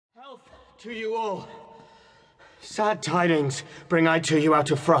To you all, sad tidings bring I to you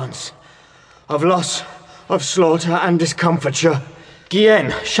out of France, of loss, of slaughter and discomfiture.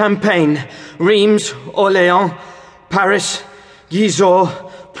 Guyenne, Champagne, Reims, Orléans, Paris, Gisors,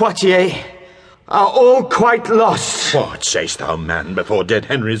 Poitiers are all quite lost. What sayst thou, man, before dead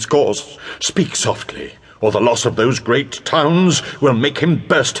Henry's cause? Speak softly, or the loss of those great towns will make him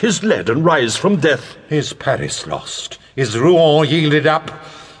burst his lead and rise from death. Is Paris lost? Is Rouen yielded up?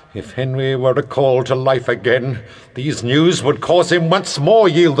 If Henry were recalled to life again, these news would cause him once more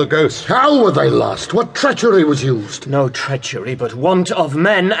yield the ghost. How were they lost? What treachery was used? No treachery, but want of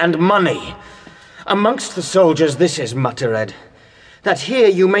men and money. Amongst the soldiers this is muttered, that here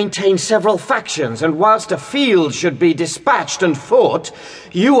you maintain several factions, and whilst a field should be dispatched and fought,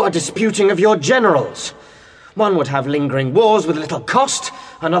 you are disputing of your generals. One would have lingering wars with little cost,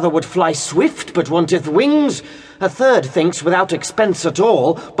 another would fly swift but wanteth wings, a third thinks without expense at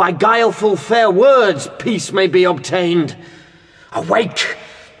all, by guileful fair words peace may be obtained. Awake,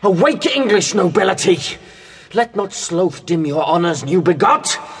 awake, English nobility! Let not sloth dim your honours new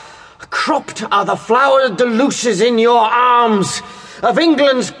begot. Cropped are the flowered deluces in your arms. Of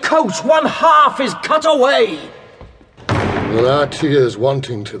England's coat 1/2 is cut away. There are tears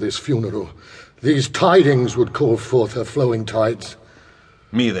wanting to this funeral. These tidings would call forth her flowing tides.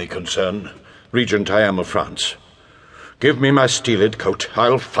 Me they concern. Regent I am of France. Give me my steeled coat,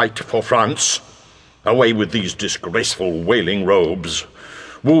 I'll fight for France. Away with these disgraceful wailing robes.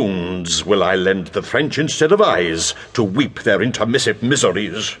 Wounds will I lend the French instead of eyes, to weep their intermissive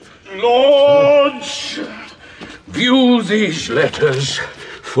miseries. Lords, view these letters,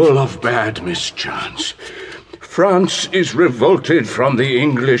 full of bad mischance. France is revolted from the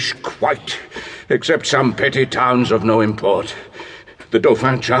English quite, except some petty towns of no import. The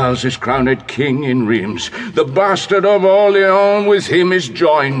Dauphin Charles is crowned king in Reims. The bastard of Orléans with him is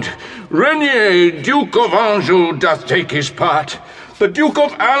joined. Regnier, Duke of Anjou, doth take his part. The Duke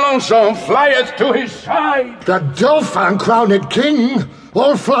of Alençon flieth to his side. The Dauphin crowned king?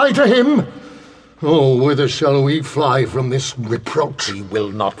 All fly to him? Oh, whither shall we fly from this reproach? We will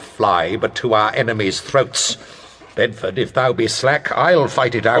not fly, but to our enemies' throats. Bedford, if thou be slack, I'll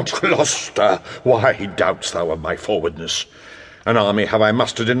fight it out. Oh, Gloucester, why doubtst thou of my forwardness? An army have I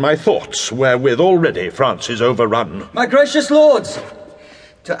mustered in my thoughts, wherewith already France is overrun. My gracious lords,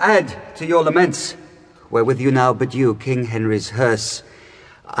 to add to your laments, wherewith you now bedew King Henry's hearse,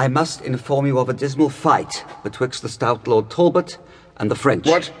 I must inform you of a dismal fight betwixt the stout Lord Talbot and the French.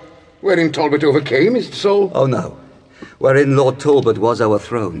 What? Wherein Talbot overcame, is it so? Oh, no. Wherein Lord Talbot was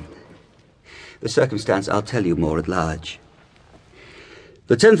overthrown. The circumstance I'll tell you more at large.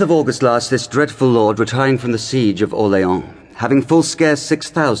 The 10th of August last, this dreadful lord, retiring from the siege of Orléans, having full scarce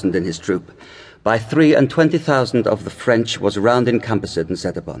 6,000 in his troop, by 23,000 of the French was round encompassed and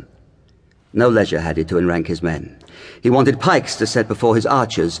set upon. No leisure had he to enrank his men. He wanted pikes to set before his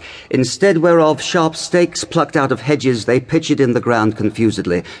archers, instead whereof sharp stakes plucked out of hedges they pitched in the ground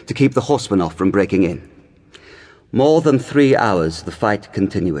confusedly, to keep the horsemen off from breaking in. More than 3 hours the fight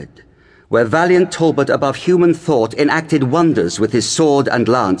continued, where valiant Talbot above human thought enacted wonders with his sword and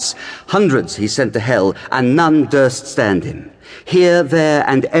lance. Hundreds he sent to hell, and none durst stand him. Here, there,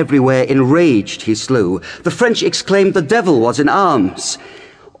 and everywhere enraged he slew. The French exclaimed the devil was in arms.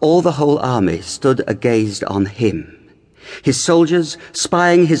 All the whole army stood agazed on him. His soldiers,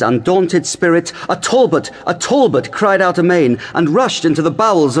 spying his undaunted spirit, a Talbot, cried out amain, and rushed into the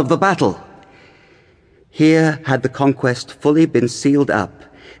bowels of the battle. Here had the conquest fully been sealed up,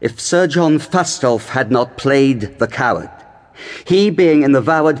 if Sir John Fastolf had not played the coward. He, being in the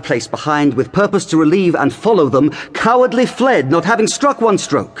voward place behind, with purpose to relieve and follow them, cowardly fled, not having struck one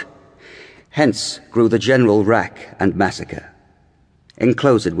stroke. Hence grew the general wrack and massacre.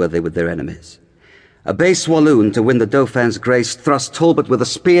 Enclosed were they with their enemies. A base Walloon, to win the Dauphin's grace, thrust Talbot with a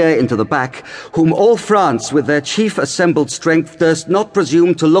spear into the back, whom all France, with their chief assembled strength, durst not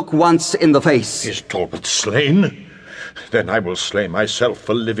presume to look once in the face. Is Talbot slain? Then I will slay myself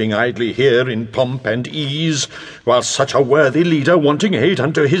for living idly here in pomp and ease, while such a worthy leader wanting aid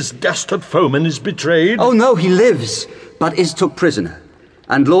unto his dastard foeman is betrayed. Oh no, he lives, but is took prisoner,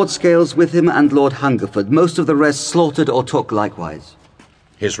 and Lord Scales with him and Lord Hungerford, most of the rest slaughtered or took likewise.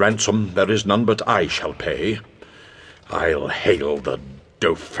 His ransom there is none but I shall pay. I'll hale the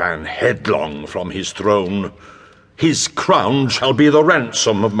Dauphin headlong from his throne. His crown shall be the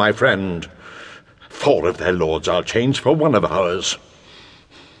ransom of my friend. 4 of their lords I'll change for 1 of ours.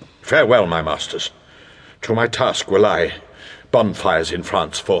 Farewell, my masters. To my task will I. Bonfires in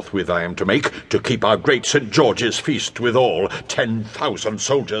France forthwith I am to make, to keep our great St. George's feast withal. 10,000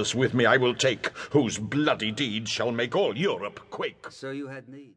 soldiers with me I will take, whose bloody deeds shall make all Europe quake. So you had need.